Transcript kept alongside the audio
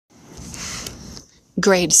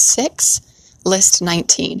Grade 6, List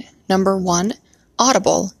 19. Number 1,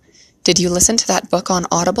 Audible. Did you listen to that book on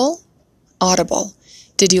Audible? Audible.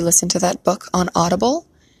 Did you listen to that book on Audible?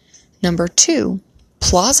 Number 2,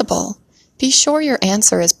 Plausible. Be sure your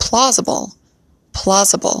answer is plausible.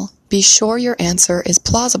 Plausible. Be sure your answer is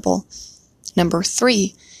plausible. Number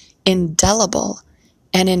 3, Indelible.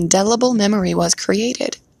 An indelible memory was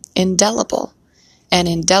created. Indelible. An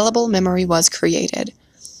indelible memory was created.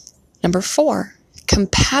 Number 4,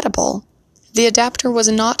 Compatible. The adapter was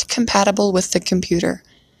not compatible with the computer.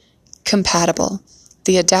 Compatible.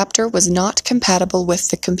 The adapter was not compatible with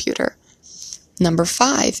the computer. Number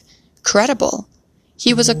 5, Credible.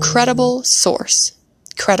 He was a credible source.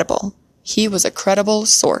 Credible. He was a credible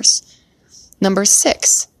source. Number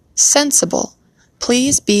 6, Sensible.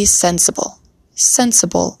 Please be sensible.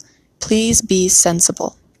 Sensible. Please be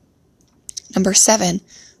sensible. Number 7,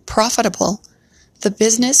 Profitable. The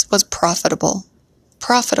business was profitable.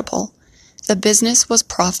 Profitable. The business was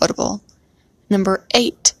profitable. Number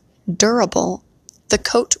 8, Durable. The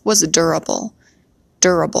coat was durable.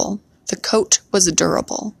 Durable. The coat was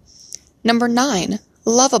durable. Number 9,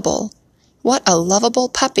 Lovable. What a lovable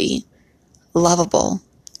puppy. Lovable.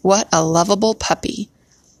 What a lovable puppy.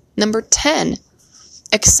 Number 10,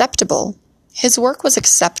 Acceptable. His work was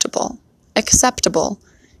acceptable. Acceptable.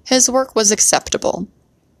 His work was acceptable.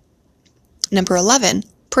 Number 11,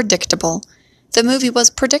 Predictable. The movie was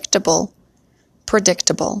predictable.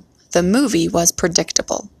 Predictable. The movie was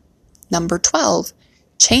predictable. Number 12,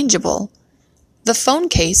 Changeable. The phone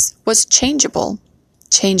case was changeable.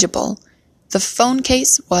 Changeable. The phone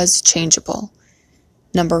case was changeable.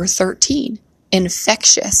 Number 13,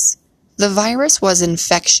 Infectious. The virus was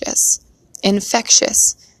infectious.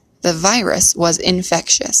 Infectious. The virus was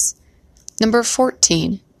infectious. Number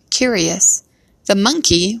 14, Curious. The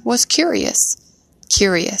monkey was curious.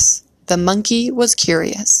 Curious. The monkey was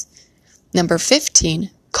curious. Number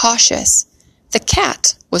 15, Cautious. The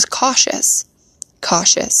cat was cautious.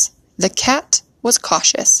 Cautious. The cat was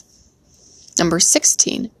cautious. Number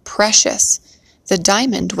 16, Precious. The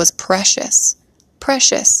diamond was precious.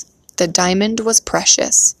 Precious. The diamond was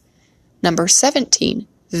precious. Number 17,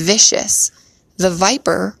 Vicious. The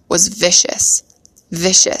viper was vicious.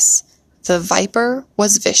 Vicious. The viper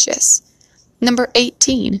was vicious. Number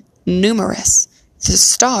 18, Numerous. The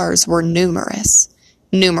stars were numerous.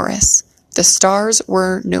 Numerous. The stars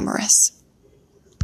were numerous.